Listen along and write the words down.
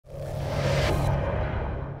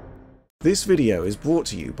This video is brought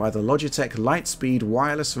to you by the Logitech Lightspeed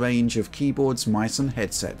Wireless range of keyboards, mice and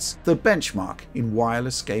headsets, the benchmark in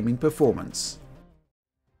wireless gaming performance.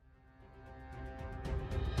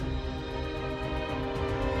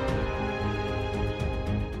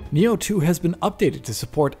 Nioh 2 has been updated to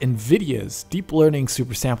support Nvidia's Deep Learning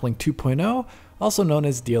Supersampling 2.0, also known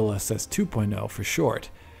as DLSS 2.0 for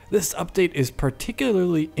short. This update is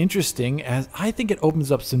particularly interesting as I think it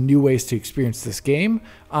opens up some new ways to experience this game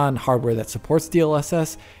on hardware that supports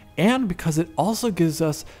DLSS, and because it also gives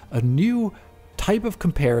us a new type of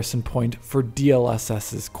comparison point for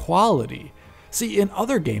DLSS's quality. See, in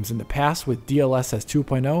other games in the past with DLSS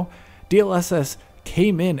 2.0, DLSS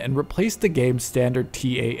came in and replaced the game's standard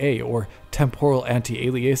TAA, or temporal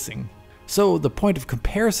anti-aliasing. So the point of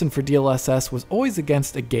comparison for DLSS was always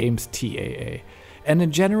against a game's TAA. And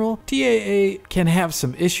in general, TAA can have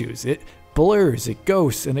some issues. It blurs, it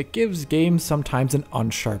ghosts, and it gives games sometimes an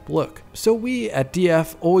unsharp look. So we at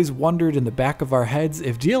DF always wondered in the back of our heads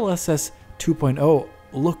if DLSS 2.0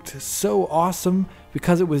 looked so awesome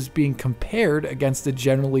because it was being compared against a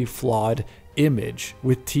generally flawed image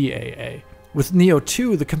with TAA. With Nioh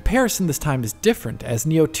 2, the comparison this time is different, as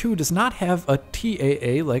Nioh 2 does not have a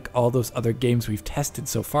TAA like all those other games we've tested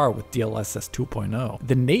so far with DLSS 2.0.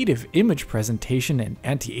 The native image presentation and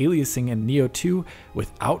anti-aliasing in Nioh 2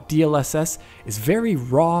 without DLSS is very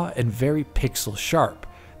raw and very pixel sharp.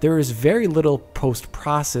 There is very little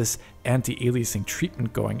post-process anti-aliasing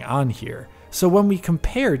treatment going on here. So when we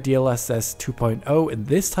compare DLSS 2.0 in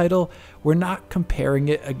this title, we're not comparing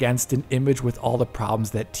it against an image with all the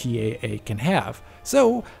problems that TAA can have.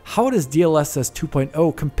 So how does DLSS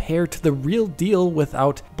 2.0 compare to the real deal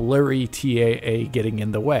without blurry TAA getting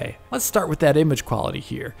in the way? Let's start with that image quality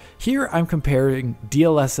here. Here I'm comparing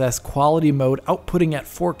DLSS quality mode outputting at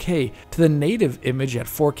 4K to the native image at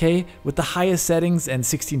 4K with the highest settings and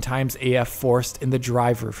 16 times AF forced in the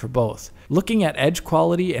driver for both. Looking at edge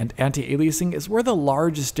quality and anti-aliasing is where the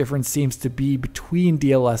largest difference seems to be between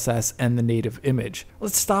DLSS and the native image.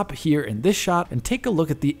 Let's stop here in this shot and take a look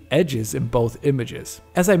at the edges in both images.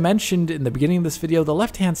 As I mentioned in the beginning of this video, the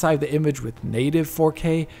left-hand side of the image with native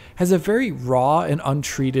 4K has a very raw and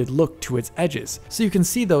untreated look to its edges. So you can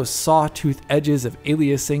see those sawtooth edges of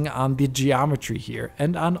aliasing on the geometry here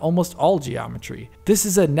and on almost all geometry. This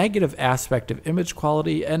is a negative aspect of image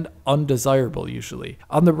quality and undesirable usually.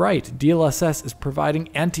 On the right, DLSS is providing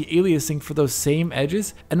anti-aliasing for those same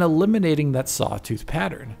edges and eliminating that sawtooth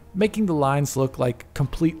pattern, making the lines look like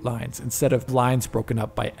complete lines instead of lines broken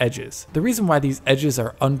up by edges. The reason why these edges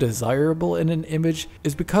are undesirable in an image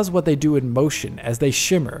is because what they do in motion as they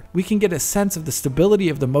shimmer. We can get a sense of the stability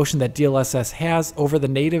of the motion that DLSS has over the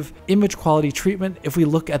native image quality treatment if we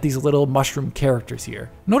look at these little mushroom characters here.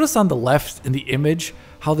 Notice on the left in the image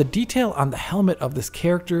how the detail on the helmet of this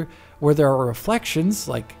character, where there are reflections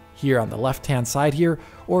like here on the left hand side here,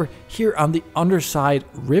 or here on the underside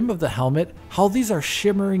rim of the helmet, how these are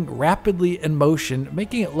shimmering rapidly in motion,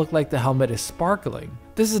 making it look like the helmet is sparkling.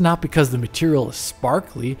 This is not because the material is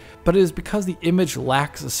sparkly, but it is because the image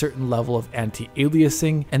lacks a certain level of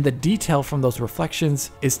anti-aliasing, and the detail from those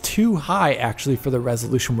reflections is too high actually for the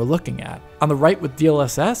resolution we're looking at. On the right with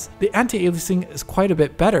DLSS, the anti-aliasing is quite a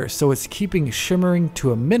bit better, so it's keeping shimmering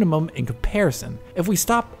to a minimum in comparison. If we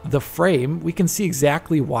stop the frame, we can see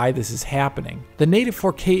exactly why this is happening. The native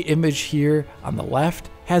 4K image here on the left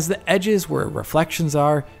has the edges where reflections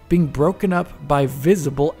are being broken up by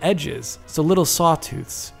visible edges, so little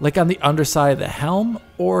sawtooths, like on the underside of the helm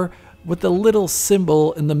or with the little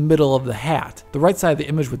symbol in the middle of the hat. The right side of the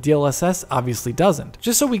image with DLSS obviously doesn't.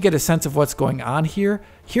 Just so we get a sense of what's going on here,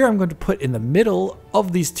 I'm going to put in the middle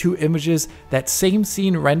of these two images that same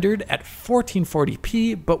scene rendered at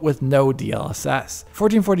 1440p but with no DLSS.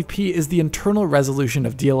 1440p is the internal resolution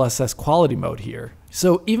of DLSS quality mode here.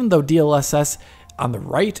 So even though DLSS on the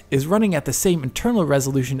right is running at the same internal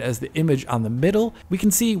resolution as the image on the middle, we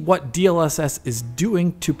can see what DLSS is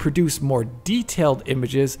doing to produce more detailed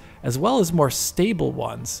images as well as more stable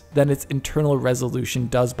ones than its internal resolution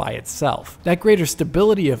does by itself. That greater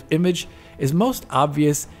stability of image is most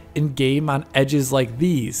obvious in game on edges like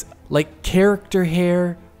these, like character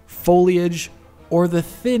hair, foliage, or the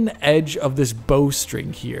thin edge of this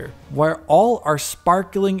bowstring here, where all are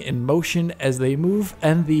sparkling in motion as they move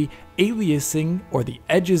and the aliasing or the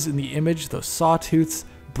edges in the image, those sawtooths,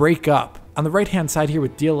 break up. On the right hand side here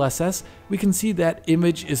with DLSS, we can see that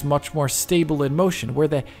image is much more stable in motion, where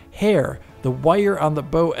the hair, the wire on the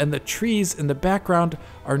bow, and the trees in the background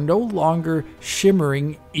are no longer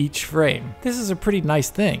shimmering each frame. This is a pretty nice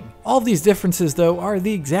thing. All of these differences though are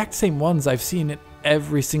the exact same ones I've seen in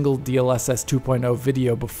every single DLSS 2.0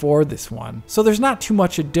 video before this one. So there's not too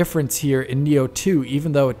much a difference here in Nioh 2,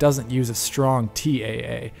 even though it doesn't use a strong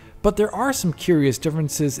TAA. But there are some curious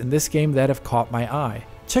differences in this game that have caught my eye.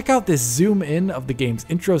 Check out this zoom in of the game's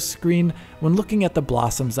intro screen when looking at the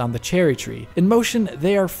blossoms on the cherry tree. In motion,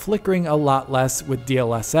 they are flickering a lot less with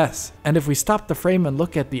DLSS. And if we stop the frame and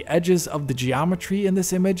look at the edges of the geometry in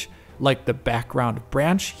this image, like the background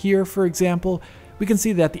branch here for example, we can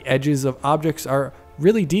see that the edges of objects are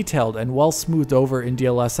really detailed and well smoothed over in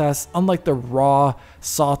DLSS, unlike the raw,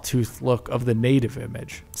 sawtooth look of the native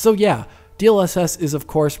image. So yeah, DLSS is of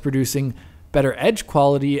course producing better edge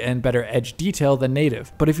quality and better edge detail than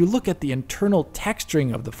native. But if you look at the internal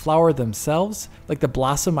texturing of the flower themselves, like the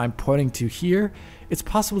blossom I'm pointing to here, it's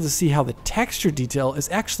possible to see how the texture detail is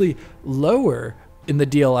actually lower in the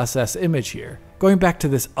DLSS image here. Going back to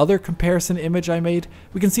this other comparison image I made,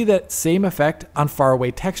 we can see that same effect on faraway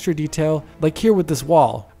texture detail, like here with this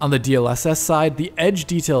wall. On the DLSS side, the edge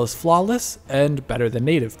detail is flawless and better than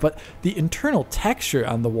native, but the internal texture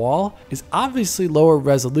on the wall is obviously lower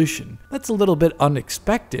resolution. That's a little bit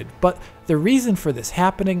unexpected, but the reason for this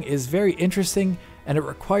happening is very interesting and it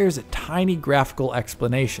requires a tiny graphical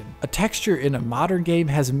explanation. A texture in a modern game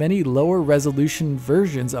has many lower resolution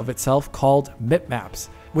versions of itself called mipmaps.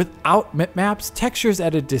 Without mipmaps, textures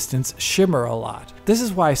at a distance shimmer a lot. This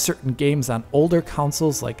is why certain games on older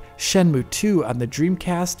consoles like Shenmue 2 on the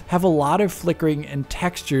Dreamcast have a lot of flickering and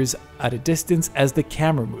textures at a distance as the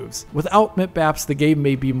camera moves. Without mipmaps, the game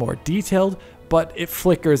may be more detailed, but it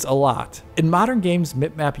flickers a lot. In modern games,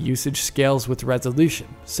 mipmap usage scales with resolution.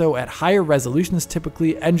 So at higher resolutions,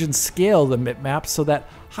 typically engines scale the mipmaps so that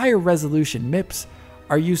higher resolution MIPs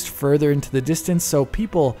are used further into the distance, so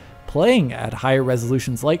people playing at higher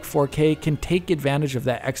resolutions like 4K can take advantage of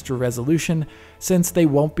that extra resolution since they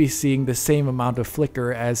won't be seeing the same amount of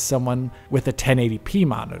flicker as someone with a 1080p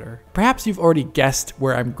monitor. Perhaps you've already guessed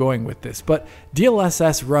where I'm going with this, but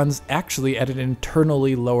DLSS runs actually at an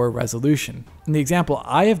internally lower resolution. In the example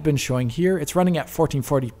I have been showing here, it's running at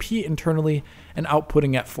 1440p internally and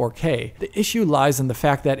outputting at 4K. The issue lies in the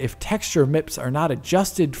fact that if texture MIPs are not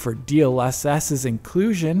adjusted for DLSS's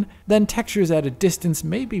inclusion, then textures at a distance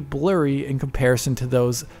may be blurry in comparison to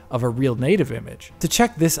those of a real native image. To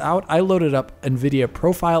check this out, I loaded up Nvidia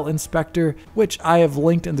Profile Inspector, which I have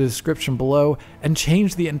linked in the description below, and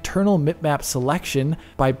changed the internal mipmap selection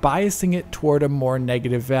by biasing it toward a more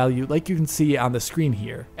negative value like you can see on the screen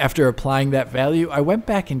here. After applying that value, I went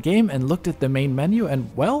back in game and looked at the main menu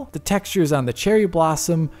and well, the textures on the cherry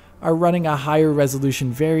blossom are running a higher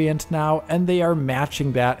resolution variant now, and they are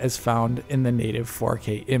matching that as found in the native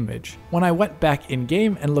 4K image. When I went back in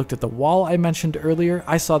game and looked at the wall I mentioned earlier,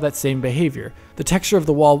 I saw that same behavior. The texture of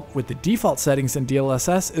the wall with the default settings in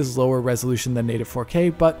DLSS is lower resolution than native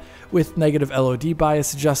 4K, but with negative LOD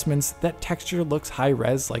bias adjustments, that texture looks high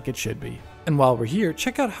res like it should be. And while we're here,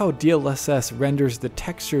 check out how DLSS renders the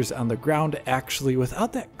textures on the ground actually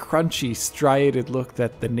without that crunchy, striated look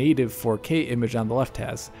that the native 4K image on the left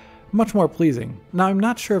has. Much more pleasing. Now I'm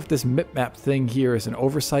not sure if this mipmap thing here is an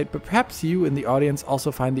oversight, but perhaps you in the audience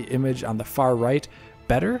also find the image on the far right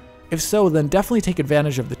better? If so, then definitely take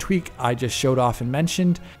advantage of the tweak I just showed off and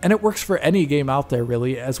mentioned, and it works for any game out there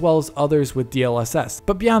really, as well as others with DLSS.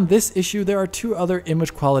 But beyond this issue, there are two other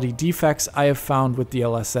image quality defects I have found with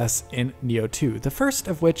DLSS in Nioh 2. The first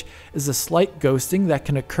of which is a slight ghosting that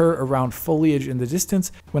can occur around foliage in the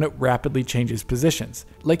distance when it rapidly changes positions.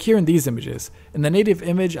 Like here in these images. In the native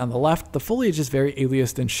image on the left, the foliage is very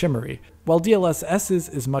aliased and shimmery, while DLSS's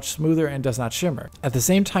is much smoother and does not shimmer. At the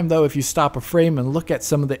same time though, if you stop a frame and look at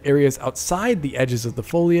some of the areas outside the edges of the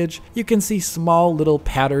foliage, you can see small little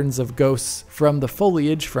patterns of ghosts from the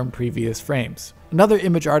foliage from previous frames. Another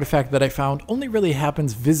image artifact that I found only really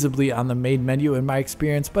happens visibly on the main menu in my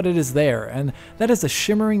experience, but it is there, and that is a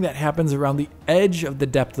shimmering that happens around the edge of the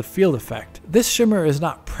depth of field effect. This shimmer is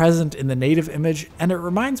not present in the native image, and it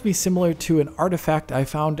reminds me similar to an artifact I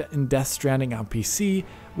found in Death Stranding on PC,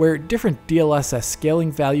 where different DLSS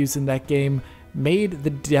scaling values in that game made the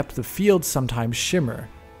depth of field sometimes shimmer.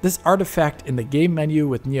 This artifact in the game menu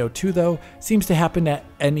with Nioh 2 though seems to happen at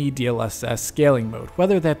any DLSS scaling mode,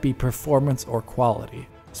 whether that be performance or quality.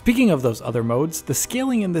 Speaking of those other modes, the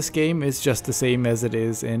scaling in this game is just the same as it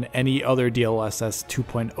is in any other DLSS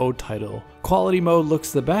 2.0 title. Quality mode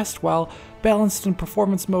looks the best, while balanced and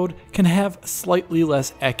performance mode can have slightly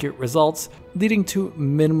less accurate results, leading to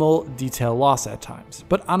minimal detail loss at times.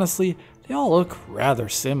 But honestly, they all look rather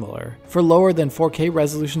similar. For lower than 4K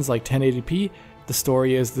resolutions like 1080p, the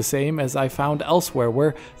story is the same as I found elsewhere,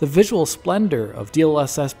 where the visual splendor of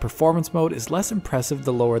DLSS performance mode is less impressive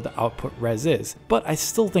the lower the output res is, but I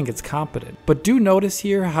still think it's competent. But do notice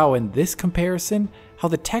here how in this comparison, how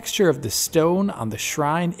the texture of the stone on the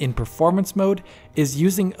shrine in performance mode is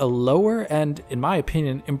using a lower and, in my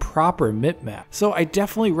opinion, improper mipmap. So I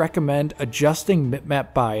definitely recommend adjusting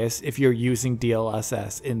mipmap bias if you're using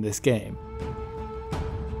DLSS in this game.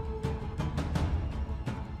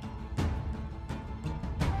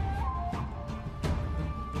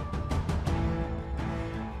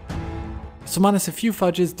 So minus a few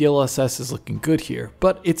fudges, DLSS is looking good here,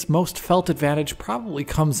 but its most felt advantage probably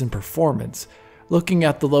comes in performance. Looking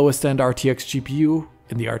at the lowest end RTX GPU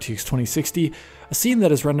in the RTX 2060, a scene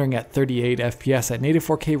that is rendering at 38 FPS at native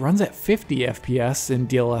 4K runs at 50 FPS in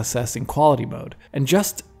DLSS in quality mode, and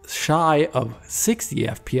just shy of 60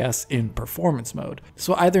 FPS in performance mode.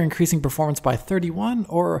 So either increasing performance by 31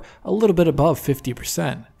 or a little bit above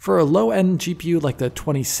 50%. For a low-end GPU like the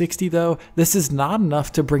 2060 though, this is not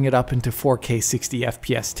enough to bring it up into 4K 60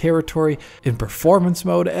 FPS territory in performance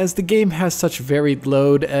mode, as the game has such varied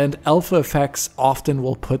load and alpha effects often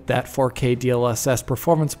will put that 4K DLSS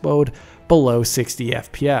performance mode below 60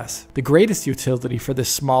 FPS. The greatest utility for this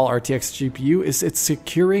small RTX GPU is its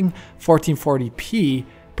securing 1440p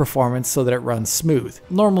performance so that it runs smooth.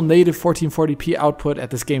 Normal native 1440p output at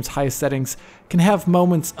this game's highest settings can have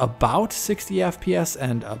moments about 60 FPS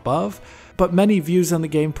and above, but many views on the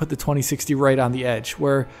game put the 2060 right on the edge,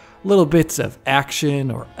 where little bits of action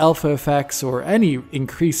or alpha effects or any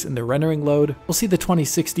increase in the rendering load will see the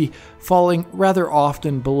 2060 falling rather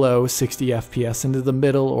often below 60 FPS into the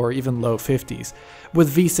middle or even low 50s.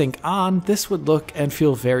 With VSync on, this would look and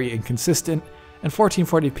feel very inconsistent, and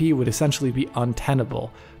 1440p would essentially be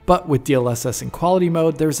untenable. But with DLSS in quality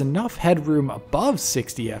mode, there's enough headroom above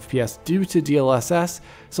 60 FPS due to DLSS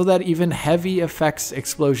so that even heavy effects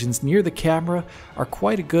explosions near the camera are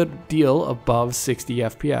quite a good deal above 60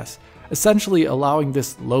 FPS, essentially allowing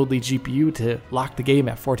this lowly GPU to lock the game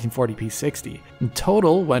at 1440p 60. In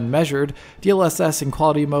total, when measured, DLSS in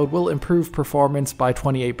quality mode will improve performance by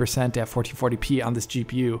 28% at 1440p on this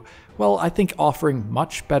GPU, while I think offering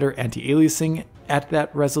much better anti-aliasing at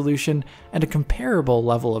that resolution and a comparable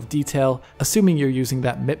level of detail, assuming you're using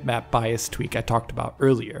that mipmap bias tweak I talked about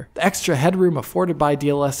earlier. The extra headroom afforded by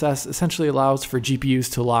DLSS essentially allows for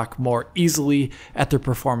GPUs to lock more easily at their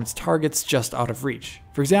performance targets just out of reach.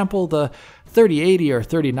 For example, the 3080 or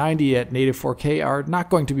 3090 at native 4K are not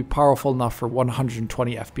going to be powerful enough for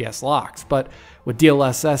 120 FPS locks, but with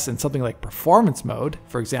DLSS in something like performance mode,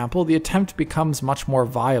 for example, the attempt becomes much more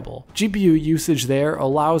viable. GPU usage there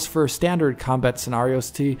allows for standard combat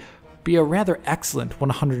scenarios to be a rather excellent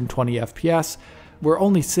 120 FPS, where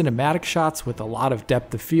only cinematic shots with a lot of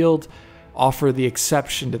depth of field offer the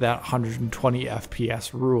exception to that 120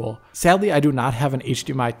 FPS rule. Sadly, I do not have an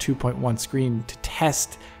HDMI 2.1 screen to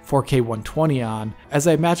test 4K 120 on, as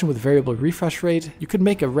I imagine with variable refresh rate, you could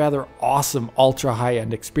make a rather awesome ultra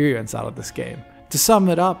high-end experience out of this game. To sum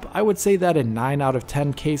it up, I would say that in 9 out of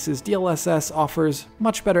 10 cases, DLSS offers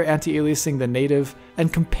much better anti-aliasing than native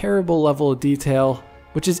and comparable level of detail,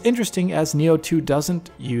 which is interesting as Nioh 2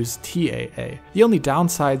 doesn't use TAA. The only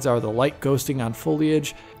downsides are the light ghosting on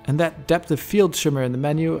foliage and that depth of field shimmer in the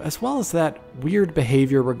menu, as well as that weird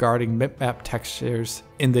behavior regarding mipmap textures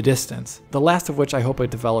in the distance, the last of which I hope a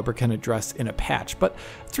developer can address in a patch, but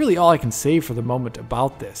that's really all I can say for the moment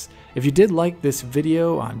about this. If you did like this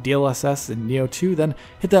video on DLSS and Nioh 2, then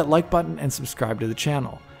hit that like button and subscribe to the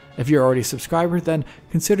channel. If you're already a subscriber, then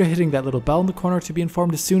consider hitting that little bell in the corner to be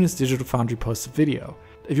informed as soon as Digital Foundry posts a video.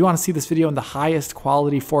 If you want to see this video in the highest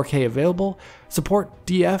quality 4K available, support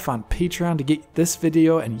DF on Patreon to get this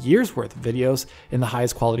video and years worth of videos in the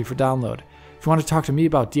highest quality for download. If you want to talk to me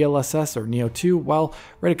about DLSS or Nioh 2, well,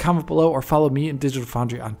 write a comment below or follow me and Digital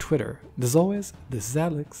Foundry on Twitter. And as always, this is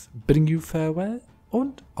Alex, bidding you farewell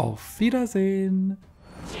und auf Wiedersehen.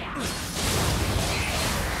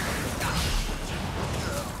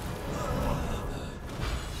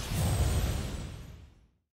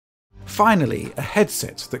 Finally, a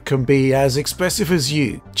headset that can be as expressive as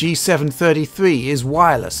you. G733 is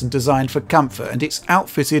wireless and designed for comfort, and it's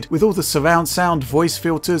outfitted with all the surround sound, voice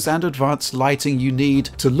filters and advanced lighting you need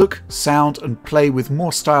to look, sound and play with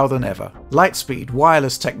more style than ever. Lightspeed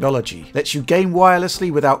Wireless technology lets you game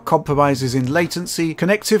wirelessly without compromises in latency,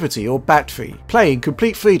 connectivity or battery. Play in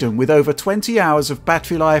complete freedom with over 20 hours of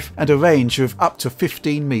battery life and a range of up to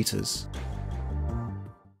 15 meters.